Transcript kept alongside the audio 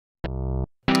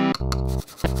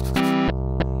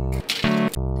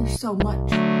so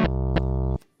much.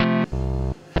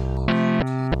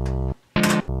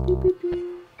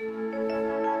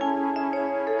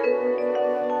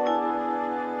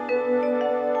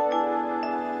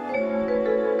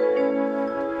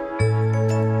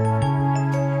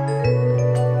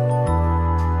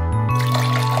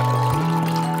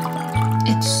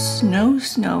 It's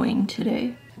snowing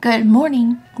today. Good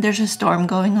morning. There's a storm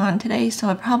going on today, so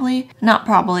not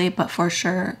probably, but for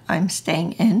sure, I'm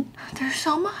staying in. There's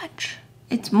so much.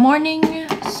 It's morning,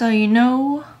 so you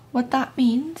know what that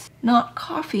means. Not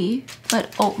coffee,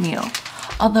 but oatmeal.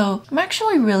 Although, I'm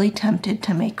actually really tempted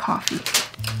to make coffee.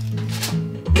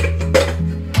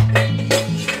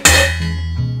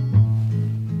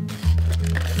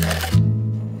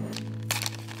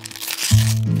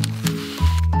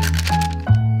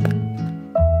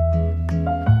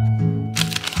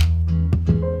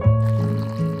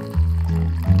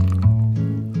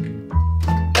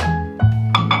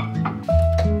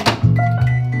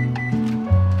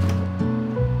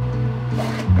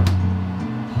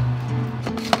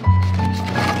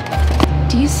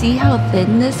 Do you see how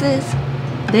thin this is?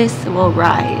 This will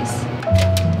rise.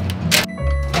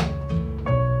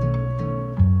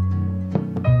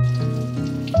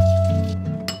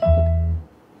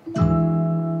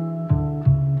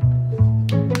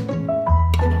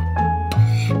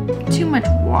 Too much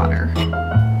water.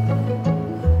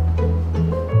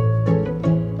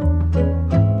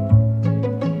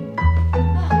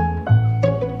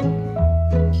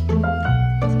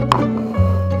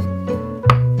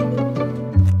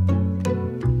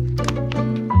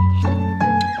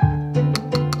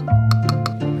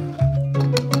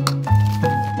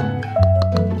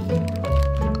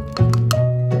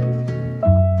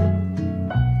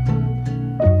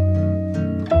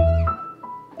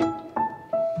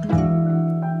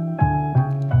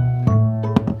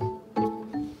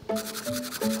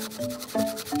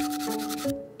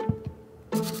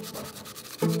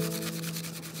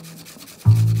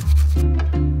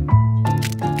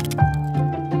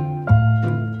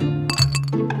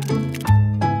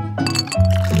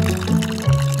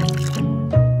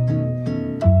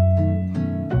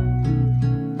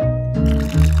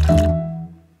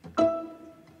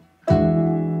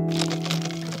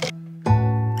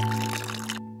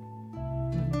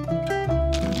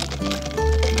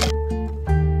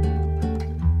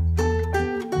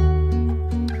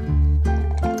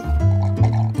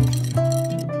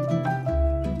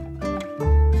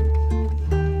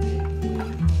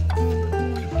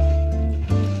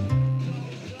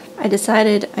 I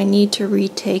decided I need to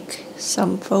retake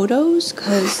some photos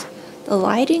because the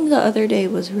lighting the other day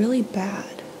was really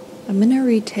bad. I'm gonna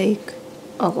retake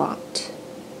a lot.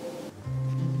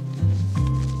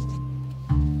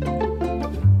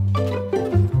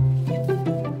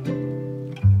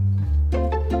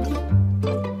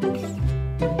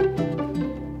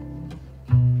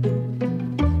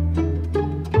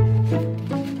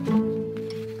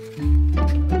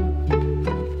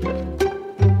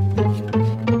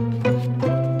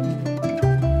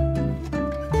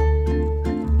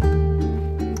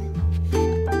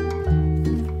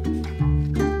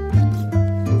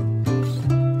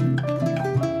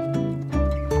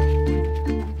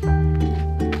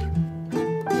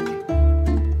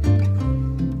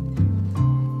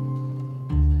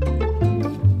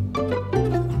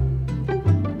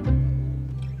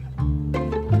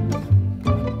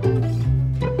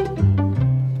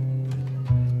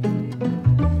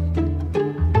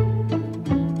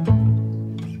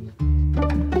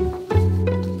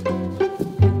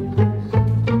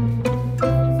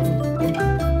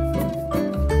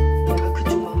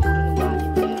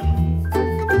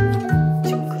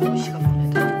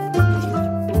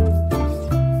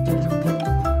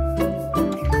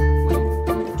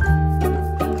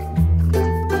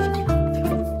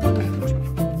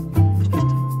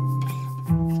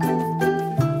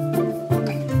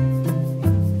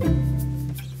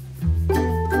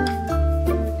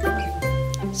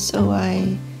 So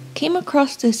I came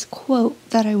across this quote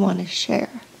that I want to share.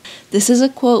 This is a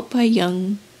quote by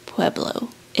Young Pueblo.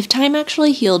 If time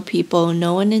actually healed people,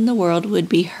 no one in the world would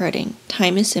be hurting.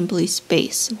 Time is simply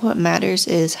space. What matters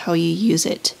is how you use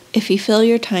it. If you fill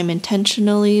your time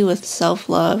intentionally with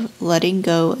self-love, letting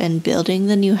go, and building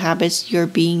the new habits you're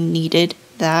being needed,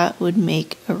 that would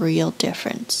make a real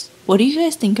difference. What do you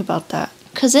guys think about that?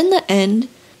 Because in the end,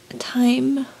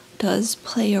 time does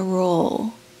play a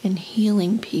role in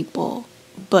healing people,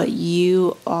 but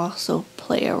you also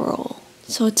play a role.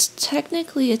 So I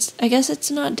guess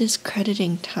it's not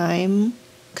discrediting time,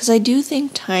 because I do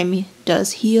think time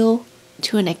does heal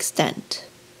to an extent,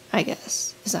 I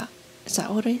guess. Is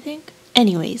that what I think?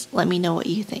 Anyways, let me know what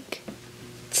you think.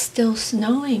 It's still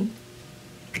snowing.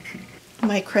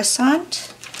 My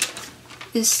croissant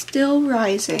is still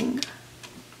rising.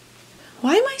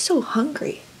 Why am I so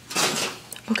hungry?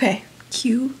 Okay,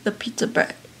 cue the pizza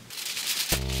bread.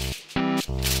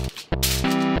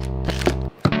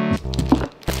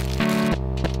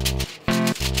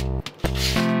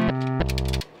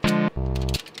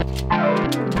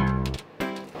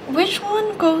 Which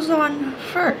one goes on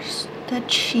first? The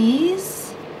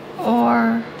cheese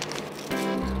or...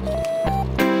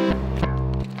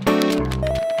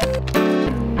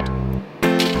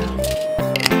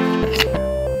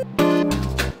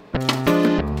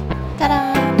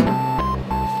 Ta-da!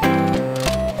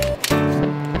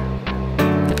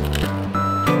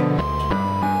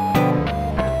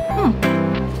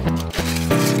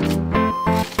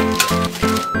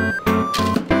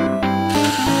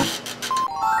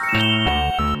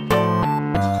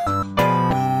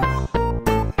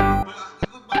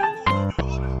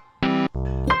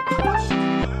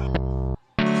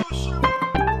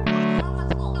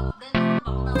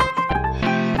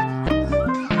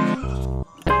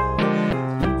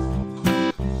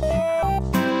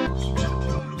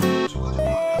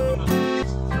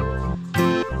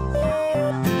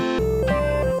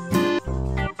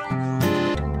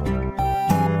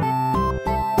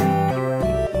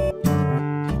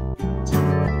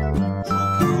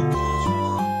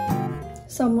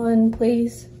 Someone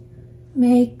please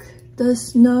make the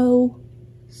snow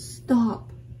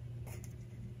stop.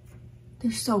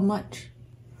 There's so much.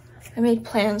 I made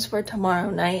plans for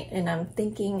tomorrow night and I'm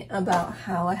thinking about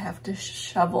how I have to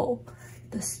shovel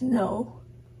the snow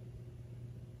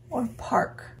or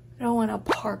park. I don't want to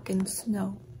park in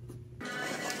snow.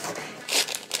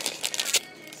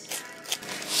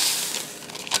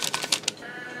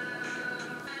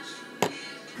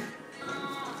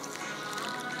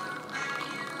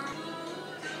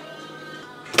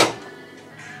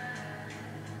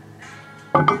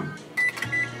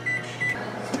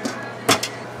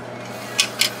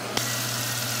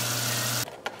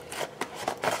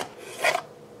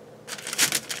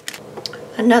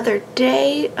 Another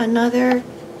day, another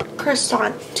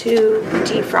croissant to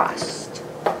defrost.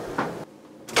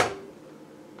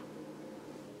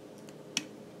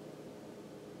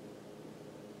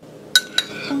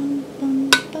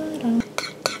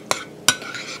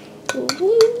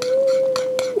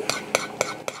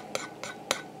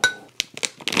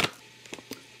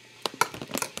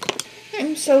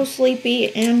 I'm so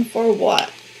sleepy, and for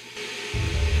what?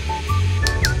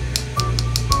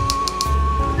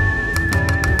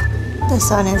 The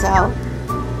sun is out.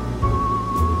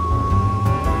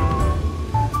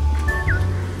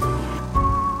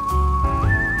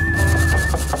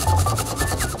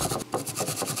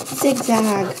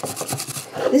 Zigzag.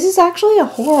 This is actually a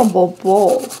horrible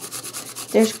bowl.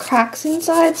 There's cracks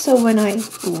inside, so when I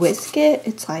whisk it,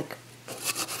 it's like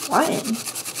flying.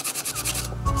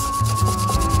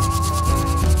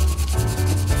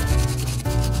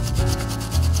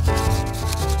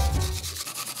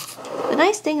 The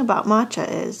nice thing about matcha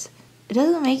is it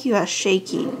doesn't make you as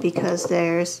shaky because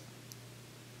there's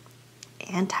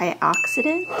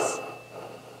antioxidants.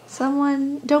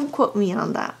 Someone, don't quote me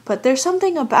on that, but there's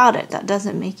something about it that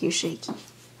doesn't make you shaky.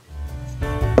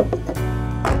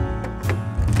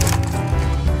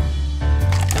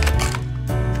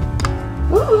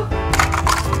 Ooh,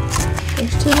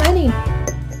 there's too many.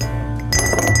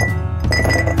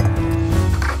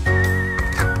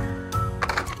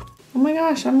 Oh my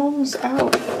gosh, I'm almost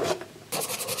out.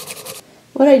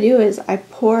 What I do is I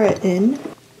pour it in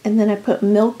and then I put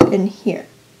milk in here.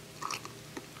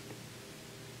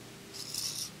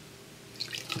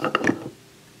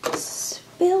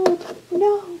 Spilled,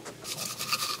 no.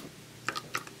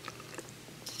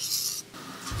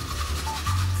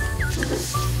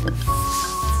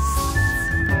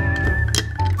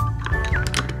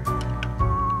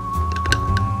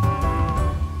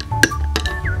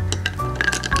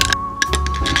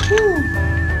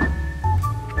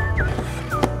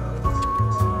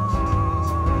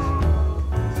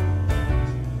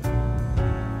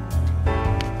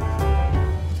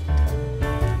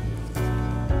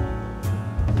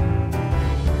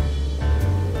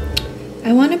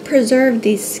 I want to preserve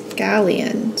these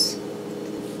scallions.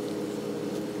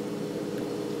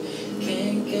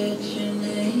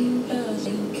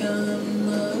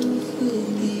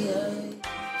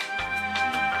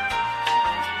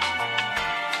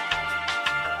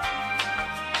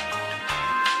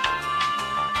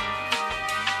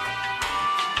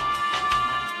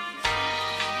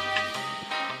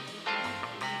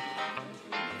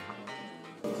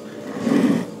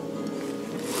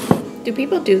 Do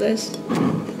people do this?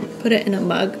 Put it in a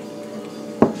mug?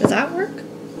 Does that work?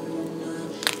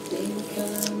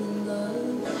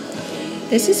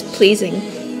 This is pleasing.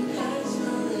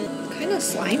 Kind of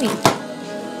slimy.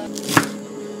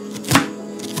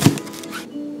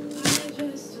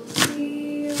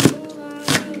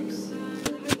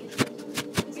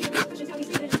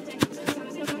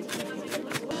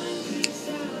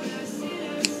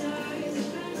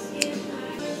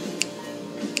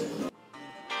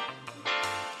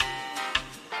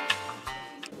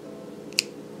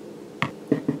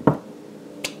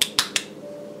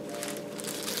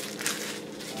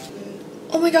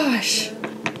 Oh my gosh,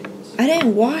 I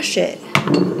didn't wash it.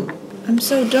 I'm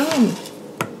so dumb.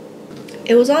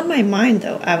 It was on my mind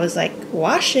though. I was like,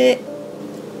 wash it.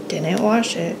 Didn't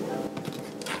wash it.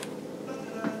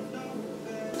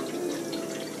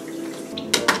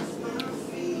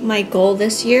 My goal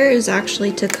this year is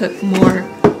actually to cook more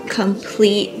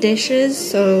complete dishes,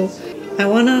 so I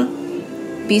want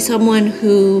to be someone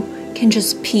who can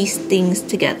just piece things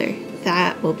together.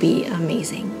 That will be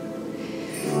amazing.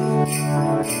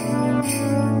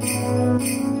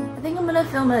 I think I'm gonna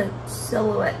film a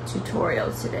silhouette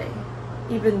tutorial today,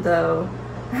 even though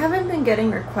I haven't been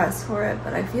getting requests for it,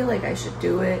 but I feel like I should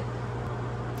do it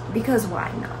because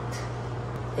why not?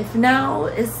 If now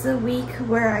is the week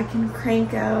where I can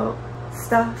crank out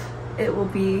stuff, it will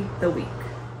be the week.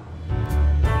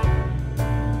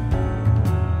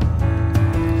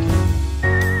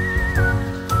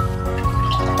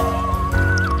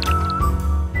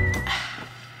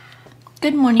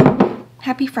 Good morning.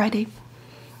 Happy Friday.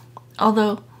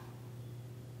 Although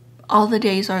all the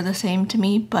days are the same to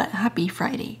me, but happy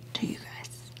Friday to you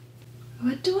guys.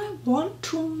 What do I want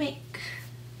to make?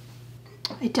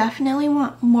 I definitely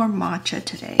want more matcha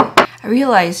today. I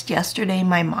realized yesterday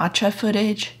my matcha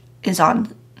footage is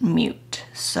on mute,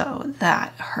 so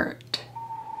that hurt.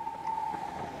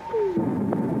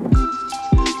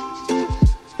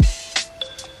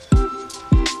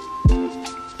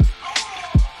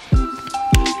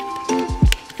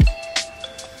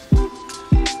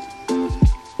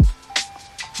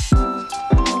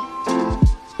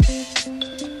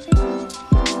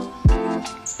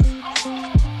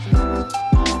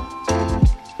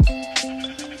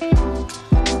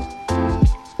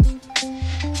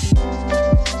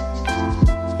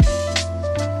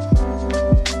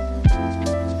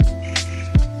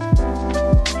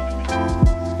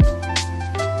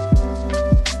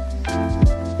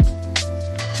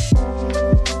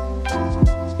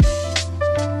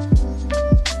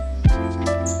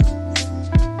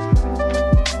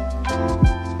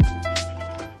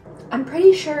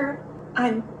 Sure,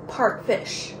 I'm part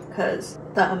fish because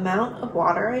the amount of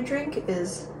water I drink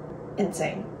is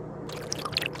insane.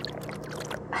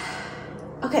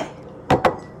 Okay.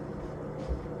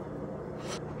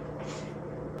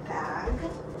 Bag,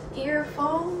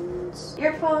 earphones,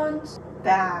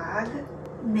 bag,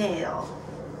 mail,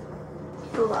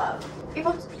 glove,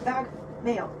 earphones, bag,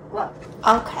 mail, glove.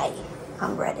 Okay,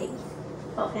 I'm ready.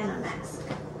 Oh, and a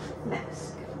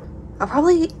mask. I'll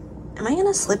probably. Am I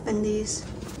gonna slip in these?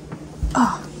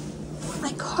 Oh,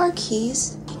 my car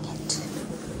keys. Dang it.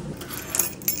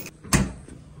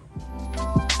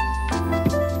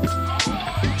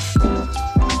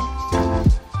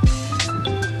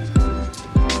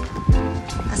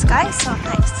 The sky is so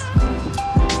nice.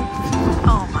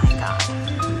 Oh my god.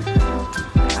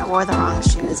 I wore the wrong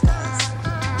shoes, guys.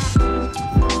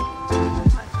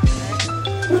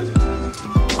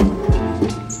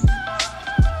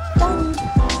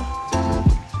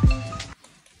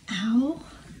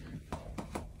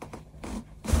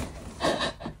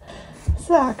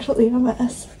 Actually a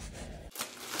mess.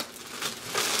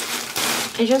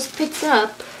 I just picked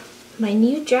up my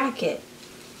new jacket.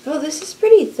 Oh, this is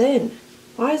pretty thin.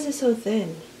 Why is it so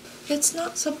thin? It's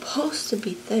not supposed to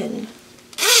be thin.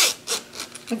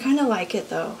 I kind of like it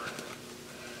though.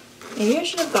 Maybe I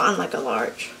should have gotten like a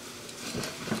large.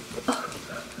 Oh.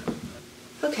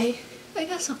 Okay, I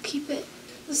guess I'll keep it.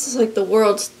 This is like the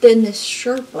world's thinnest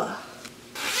Sherpa.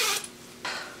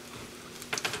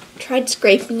 Tried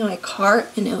scraping my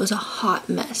cart and it was a hot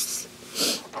mess.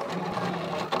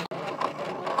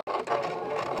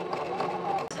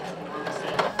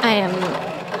 I am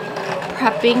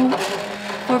prepping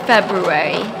for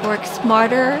February. Work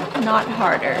smarter, not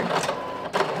harder.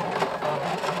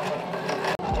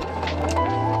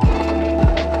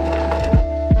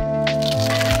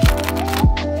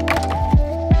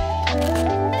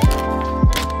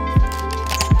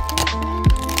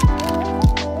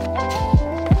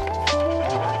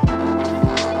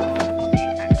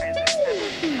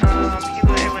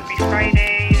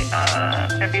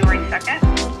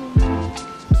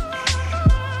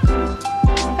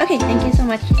 Okay, thank you so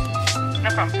much. No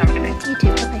problem. Have a good day. You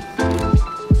too. Bye-bye.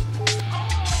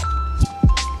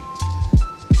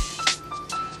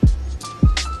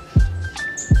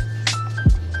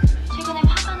 최근에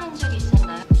화가 난 적이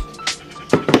있었나요?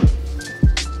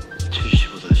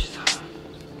 75-4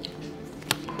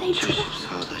 Thank you.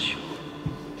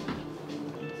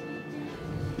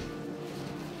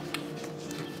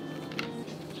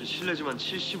 74-5 실례지만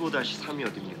 75-3이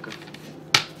어딥니까?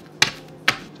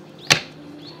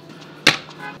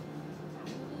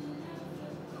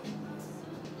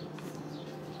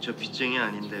 저 빚쟁이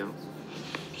아닌데요.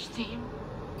 빚쟁이?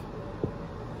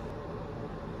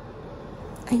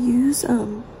 I use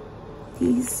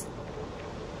these.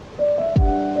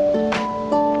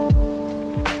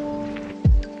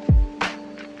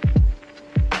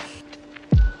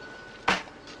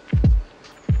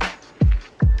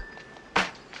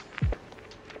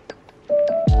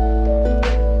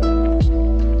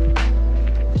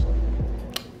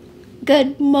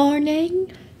 Good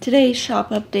morning. Today's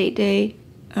shop update day.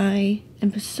 I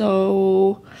am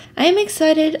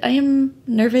excited. I am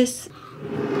nervous.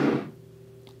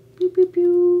 Pew, pew,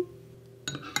 pew.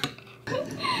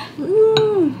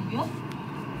 뭐야?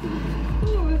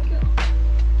 이거 왜 이렇게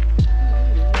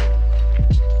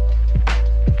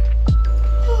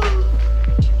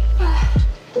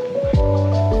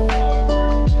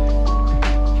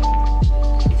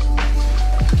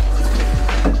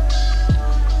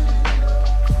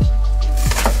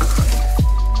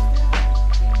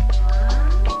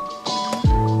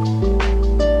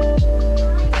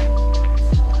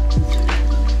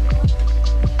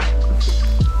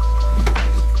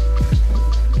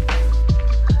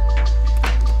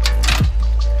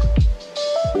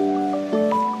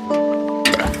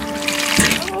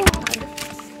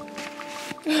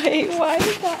Wait, why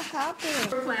did that happen?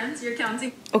 plans? You're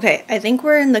counting. Okay, I think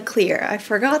we're in the clear. I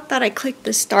forgot that I clicked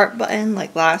the start button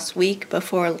like last week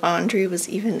before laundry was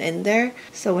even in there.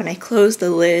 So when I closed the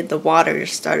lid, the water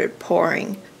just started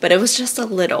pouring. But it was just a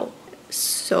little.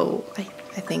 So I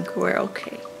think we're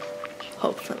okay.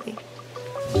 Hopefully.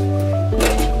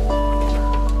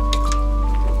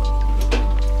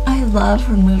 I love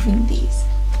removing these.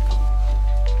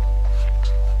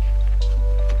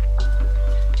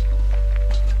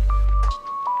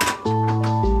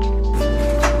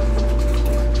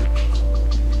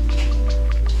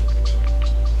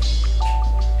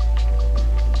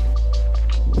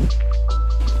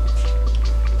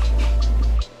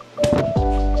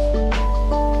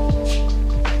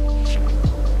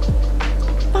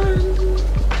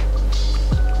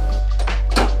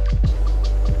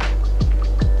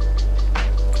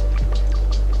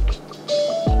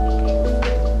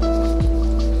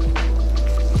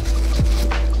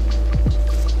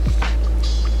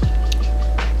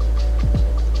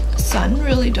 Sun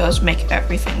really does make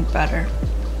everything better.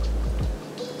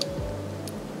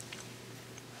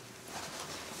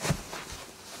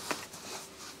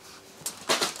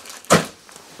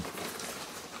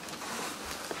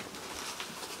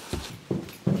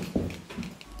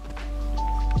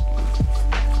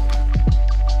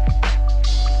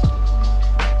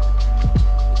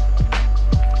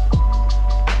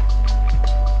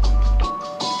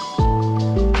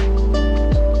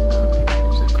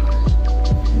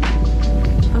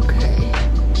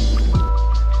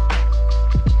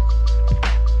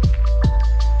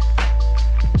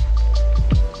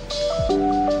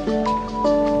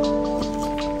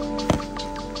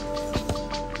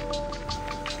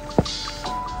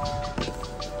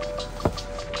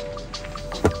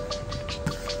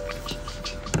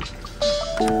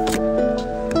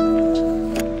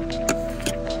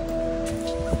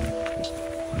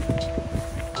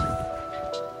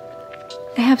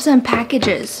 I have some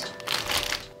packages.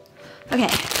 Okay,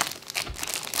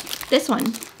 this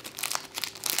one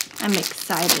I'm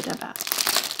excited about.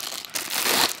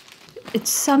 It's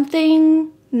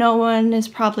something no one is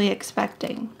probably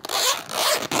expecting.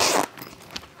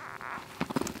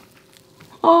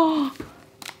 Oh,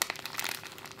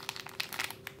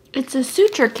 it's a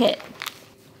suture kit.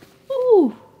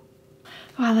 Ooh,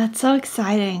 wow, that's so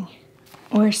exciting.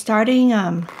 We're starting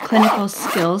clinical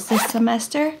skills this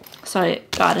semester, so I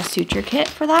got a suture kit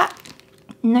for that.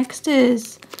 Next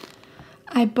is,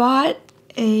 I bought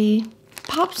a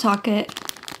pop socket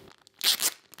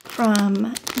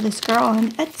from this girl on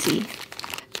Etsy.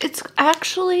 It's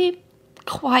actually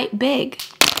quite big.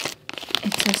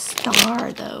 It's a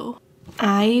star though.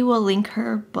 I will link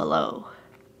her below.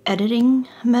 Editing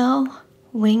Mel,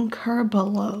 link her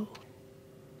below.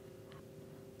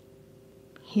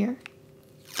 Here.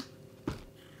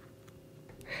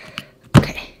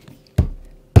 Okay.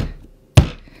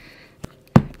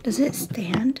 Does it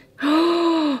stand?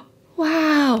 Oh,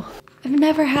 wow. I've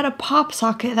never had a pop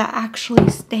socket that actually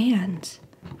stands.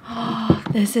 Oh,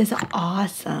 this is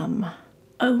awesome.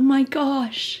 Oh my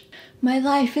gosh. My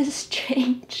life has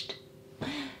changed.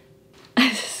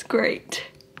 This is great.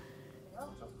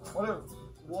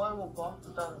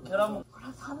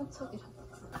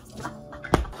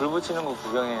 불 붙이는 거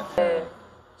구경해.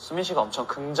 수민 씨가 엄청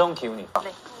긍정 기운이 있다.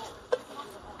 네.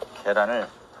 계란을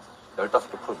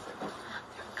 15개 풀어주세요.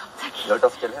 갑자기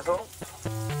 15개를 해서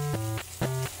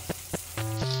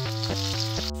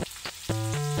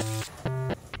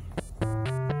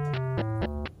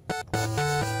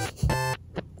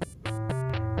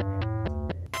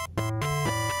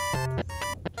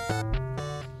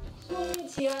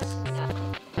지었습니다.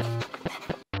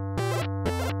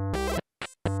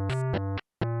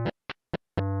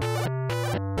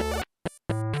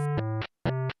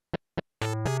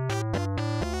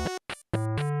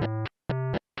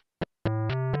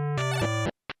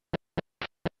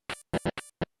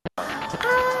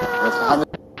 이렇게 하면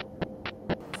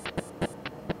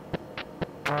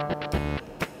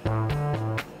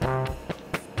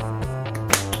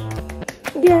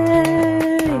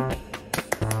Yay!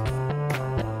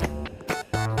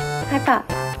 High five.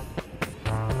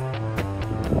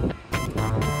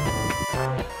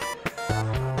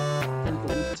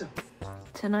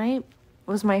 Tonight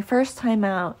was my first time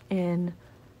out in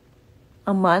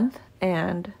a month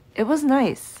and it was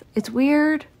nice. It's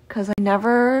weird because I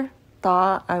never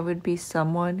thought I would be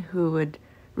someone who would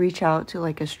reach out to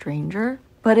like a stranger,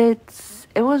 but it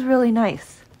was really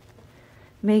nice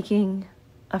making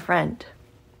a friend.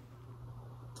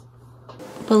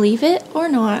 Believe it or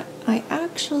not, I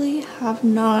actually have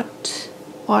not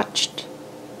watched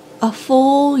a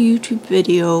full YouTube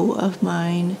video of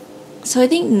mine. So I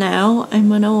think now I'm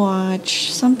gonna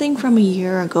watch something from a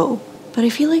year ago, but I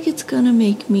feel like it's gonna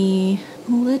make me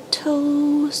a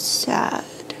little sad.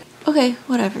 Okay,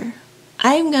 whatever.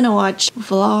 I'm gonna watch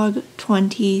vlog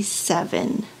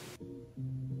 27.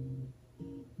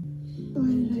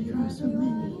 Why did I draw so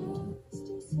many?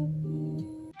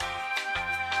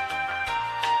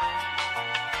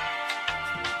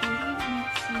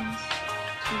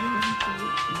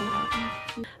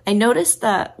 I noticed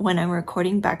that when I'm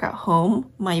recording back at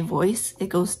home, my voice, it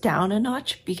goes down a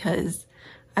notch because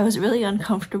I was really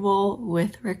uncomfortable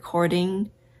with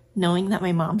recording knowing that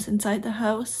my mom's inside the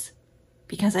house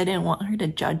because I didn't want her to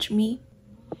judge me.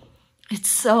 It's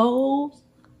so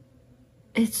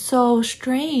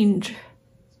strange.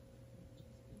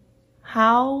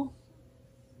 How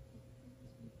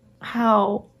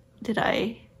did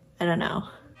I don't know.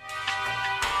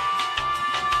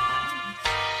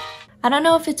 I don't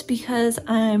know if it's because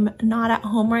I'm not at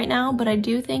home right now, but I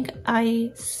do think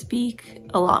I speak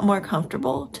a lot more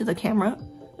comfortable to the camera,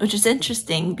 which is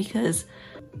interesting because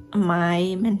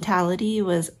my mentality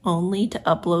was only to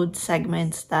upload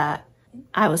segments that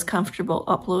I was comfortable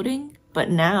uploading.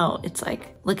 But now it's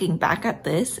like, looking back at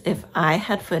this, if I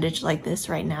had footage like this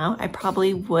right now, I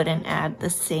probably wouldn't add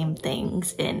the same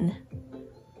things in.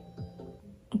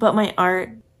 But my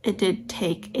art, it did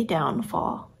take a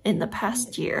downfall in the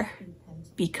past year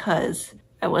because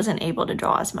I wasn't able to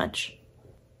draw as much.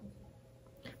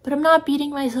 But I'm not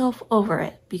beating myself over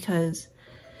it because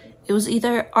it was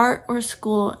either art or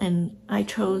school and I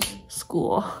chose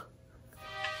school.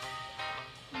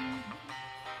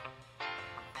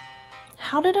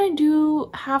 How did I do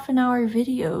half-an-hour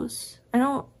videos? I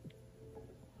don't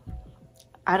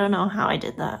know how I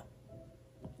did that.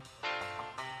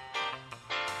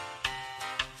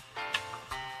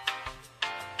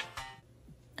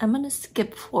 I'm gonna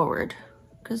skip forward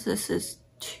because this is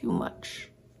too much.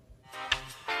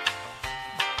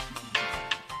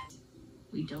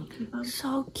 We don't keep up.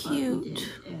 So but cute. we did,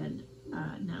 and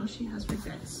now she has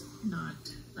regrets not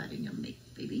letting him make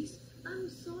babies. I'm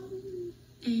sorry.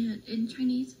 And in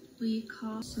Chinese, we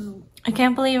call so. I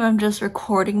can't believe I'm just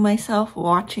recording myself,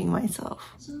 watching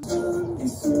myself.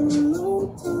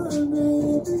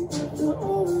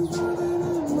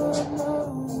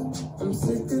 I'm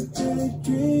sick of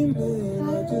daydreaming.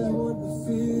 I just want the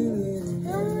feeling.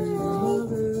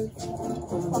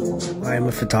 I am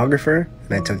a photographer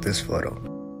and I took this photo.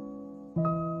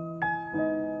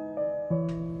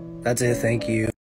 That's it, thank you.